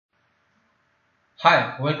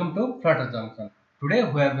Hi, welcome to Flutter Junction. Today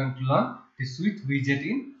we are going to learn the switch widget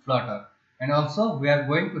in Flutter, and also we are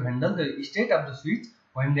going to handle the state of the switch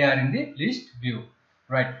when they are in the list view.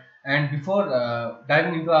 Right. And before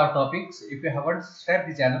diving into our topics, if you haven't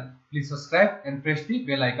subscribed the channel, please subscribe and press the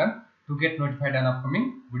bell icon to get notified on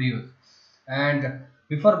upcoming videos. And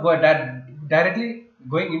before directly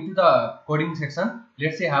going into the coding section,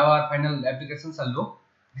 let's see how our final applications will look.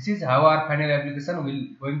 This is how our final application will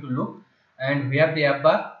going to look, and we have the app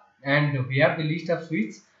bar and we have the list of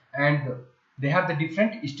switches, and they have the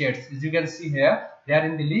different states. As you can see here, they are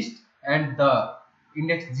in the list, and the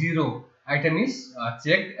index 0 item is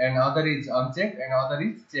checked, and other is unchecked, and other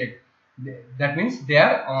is checked. That means they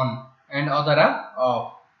are on and other are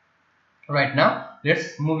off. Right, now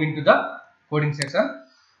let's move into the coding section.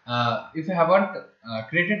 If you haven't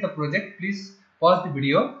created the project, please pause the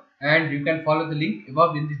video and you can follow the link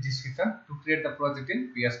above in the description to create the project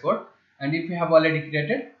in VS Code. And if you have already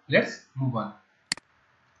created, let's move on.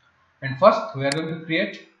 And first we are going to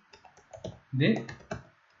create the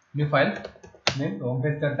new file named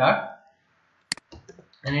homepage.dart,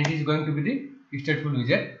 and it is going to be the stateful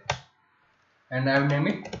widget, and I will name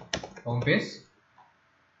it homepage.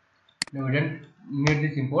 Now we don't need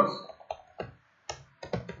this imports.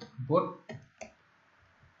 Import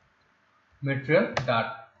material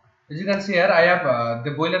dart. As you can see here, I have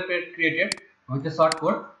the boilerplate created with the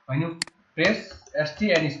shortcode. When you press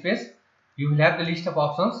ST and space, you will have the list of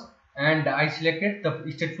options, and I selected the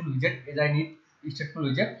stateful widget as I need stateful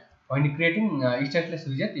widget. When creating stateless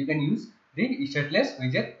widget, you can use the stateless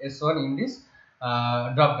widget as shown in this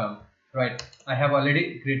drop down. Right, I have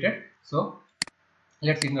already created, so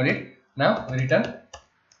let's ignore it. Now we return.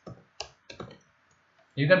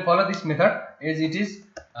 You can follow this method as it is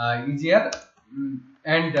easier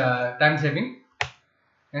and time saving.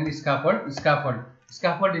 And scaffold is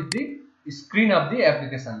the screen of the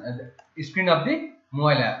application, the screen of the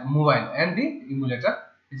mobile and the emulator.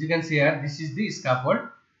 As you can see here, this is the scaffold,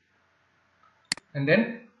 and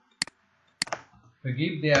then we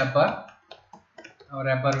give the app bar. Our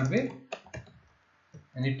app bar will be,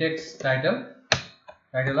 and it takes title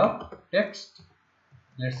of text.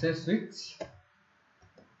 Let's say switch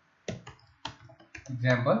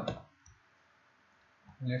example.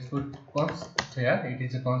 Let's put const here. It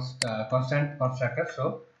is a constant constructor,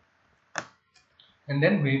 so, and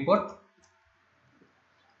then we import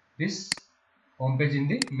this homepage in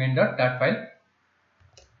the main.dart file.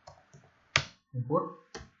 Import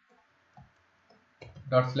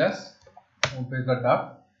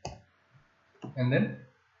 /homepage.dart, and then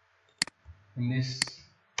in this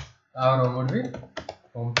our home would be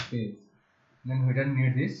homepage. Then we don't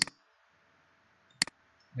need this.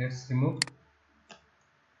 Let's remove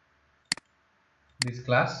this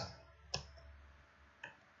class,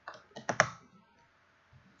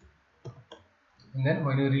 and then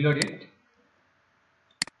when you reload it,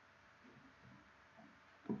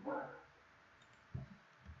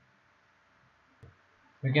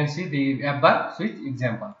 we can see the app bar switch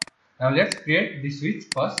example. Now let's create the switch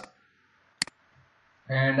first,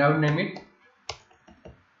 and I will name it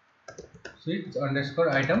switch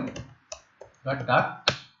underscore item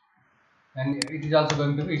dot, and it is also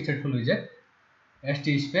going to be stateful widget.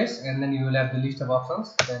 ST space, and then you will have the list of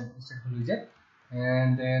options, then stateful widget,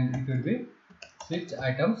 and then it will be switch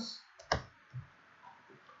items,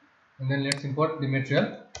 and then let's import the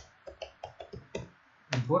material.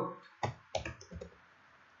 Import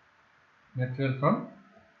material from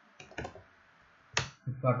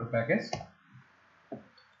the Flutter package,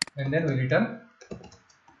 and then we return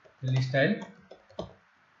the list style,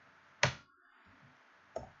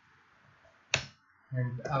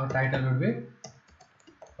 and our title will be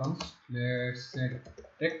const, let's say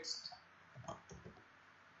text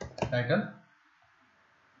title,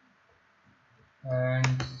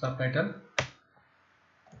 and subtitle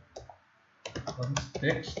const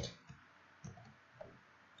text.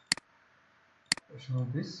 Show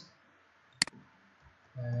this,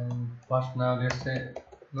 and first now let's say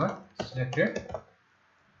not selected,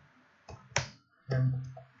 and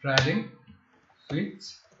trailing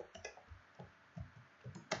switch,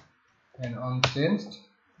 and on changed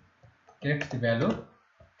text value.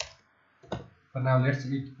 For now let's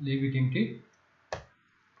leave it empty,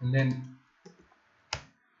 and then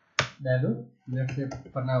value let's say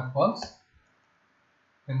for now false,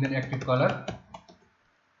 and then active color,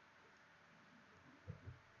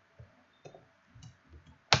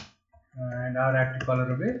 and our active color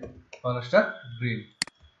will be color star green.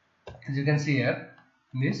 As you can see here,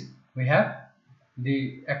 in this we have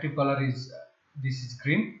the active color is this is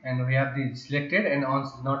green, and we have the selected and on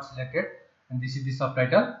not selected, and this is the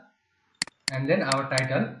subtitle, and then our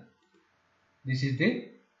title. This is the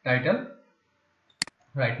title.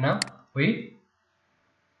 Right now we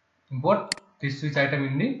import this switch item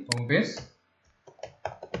in the home page.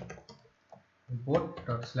 Import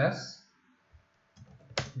dot slash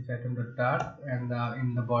switch item dot dart, and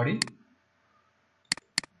in the body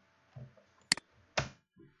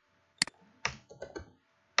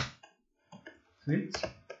switch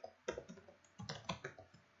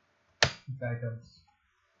items,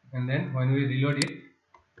 and then when we reload it,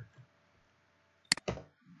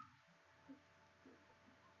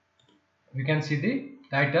 we can see the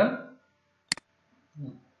title,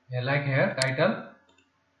 like here title,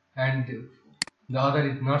 and the other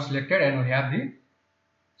is not selected, and we have the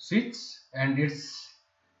switch and its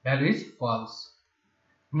value is false.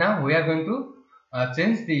 Now we are going to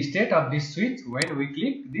change the state of this switch when we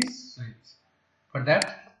click this switch. For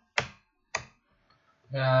that,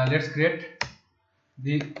 let's create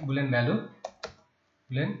the boolean value.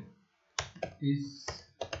 Boolean is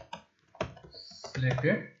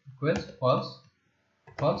selected equals false.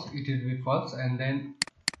 False, it will be false, and then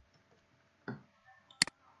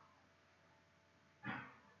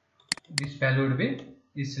this value would be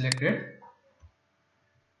is selected,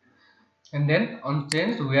 and then on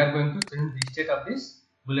change we are going to change the state of this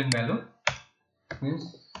boolean value.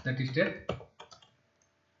 Means that state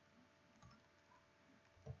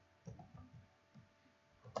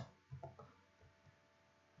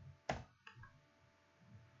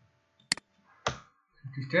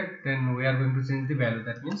then we are going to change the value.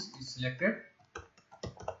 That means is selected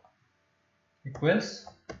equals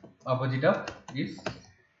opposite of is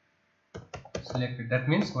selected. That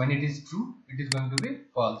means when it is true, it is going to be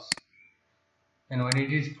false, and when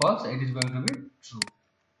it is false, it is going to be true.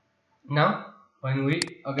 Now when we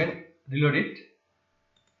again reload it,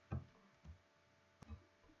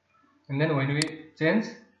 and then when we change,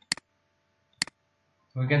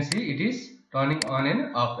 we can see it is turning on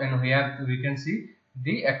and off, and we can see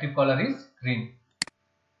the active color is green.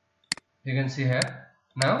 You can see here.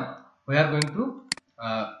 Now we are going to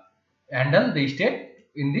handle the state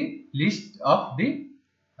in the list of the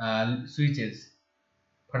switches.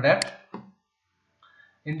 For that,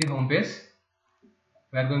 in the home page,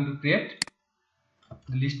 we are going to create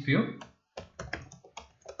the list view,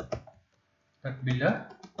 that builder,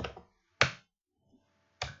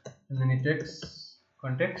 and then it takes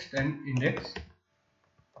context and index,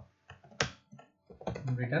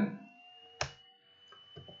 and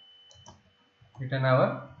return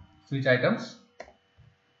our switch items,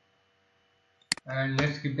 and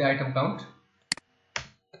let's keep the item count.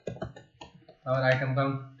 Our item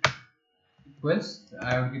count equals,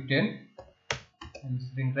 I would give 10, and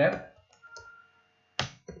string trap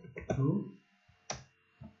 2,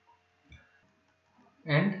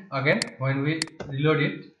 and again when we reload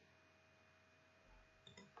it,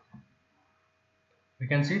 we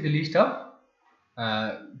can see the list of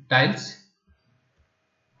tiles.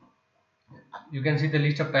 You can see the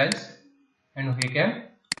list of tiles, and we can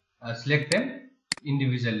select them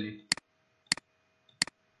individually.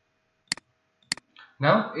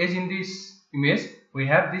 Now, as in this image, we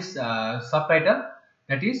have this subtitle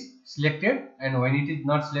that is selected, and when it is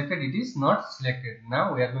not selected, it is not selected.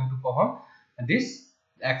 Now we are going to perform this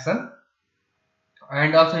action,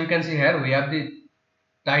 and also you can see here we have the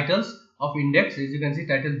titles of index. As you can see,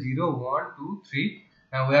 title 0, 1, 2, 3.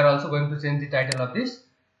 Now we are also going to change the title of this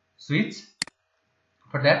switch.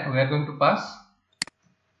 For that, we are going to pass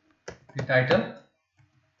the title,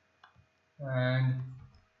 and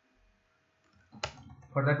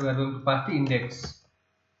for that we are going to pass the index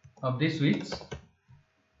of this switch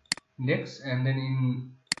index, and then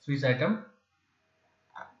in switch item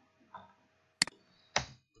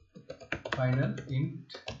final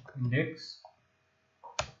int index,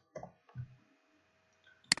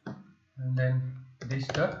 and then this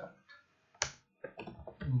dot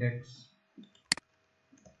index,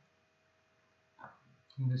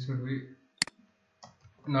 and this should be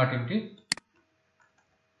not empty,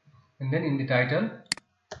 and then in the title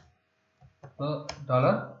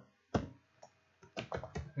dollar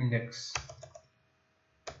index,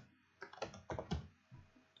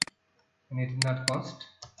 and it is not const,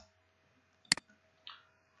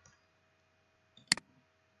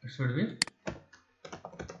 it should be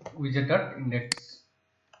widget dot index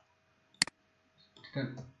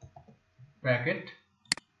bracket.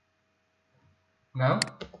 Now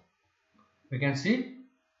we can see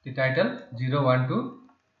the title 0, 1, 2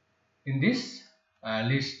 in this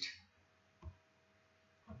list.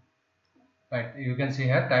 Right, you can see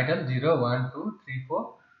here title 0, 1, 2, 3,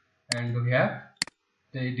 4, and we have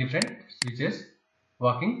the different switches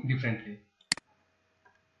working differently.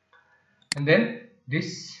 and then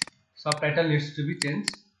this subtitle needs to be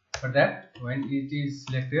changed. For that, when it is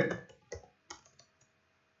selected,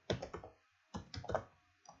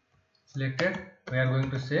 we are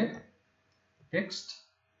going to say text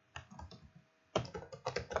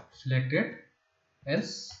selected,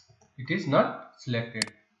 else it is not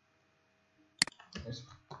selected. Yes,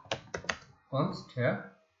 const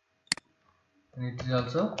here, and it is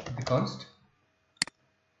also the const.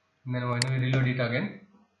 And then when we reload it again,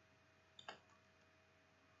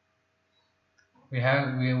 we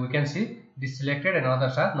can see this selected and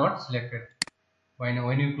others are not selected. When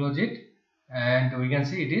you close it, and we can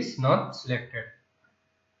see it is not selected.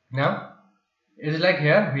 Now it is like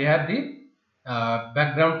here we have the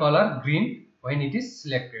background color green when it is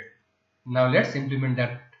selected. Now let's implement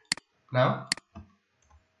that. Now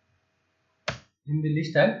in the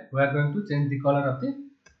list tile, we are going to change the color of the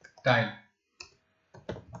tile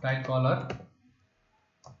color.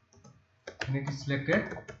 When it is selected,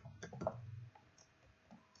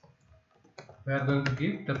 we are going to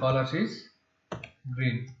give the colors is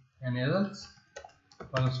green and else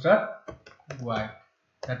color star white.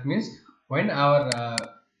 That means when our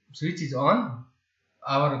switch is on,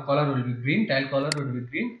 our color will be green, tile color will be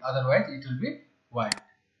green, otherwise it will be white.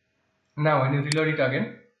 Now when you reload it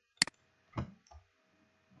again,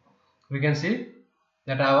 we can see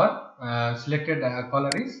that our selected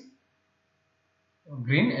color is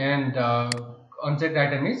green and unchecked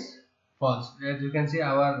item is false. As you can see,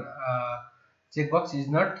 our checkbox is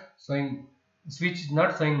not showing, switch is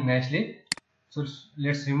not showing nicely. So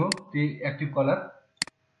let's remove the active color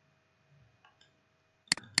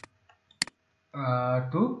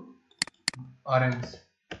to orange.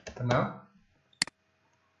 So now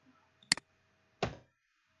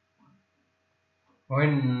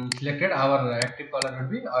when selected, our active color will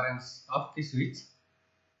be orange of the switch.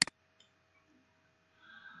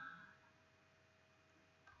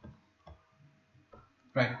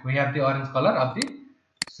 Right, we have the orange color of the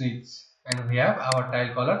switch and we have our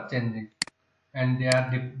tile color changing, and they are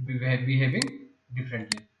behaving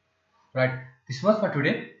differently. Right, this was for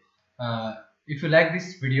today. If you like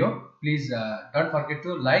this video, please don't forget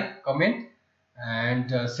to like, comment and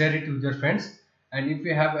share it with your friends. And if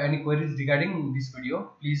you have any queries regarding this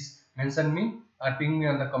video, please mention me or ping me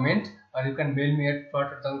on the comment, or you can mail me at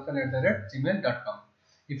flutterjunction@gmail.com.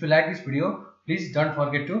 If you like this video, please don't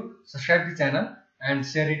forget to subscribe the channel and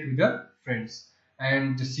share it with your friends.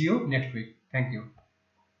 And see you next week. Thank you.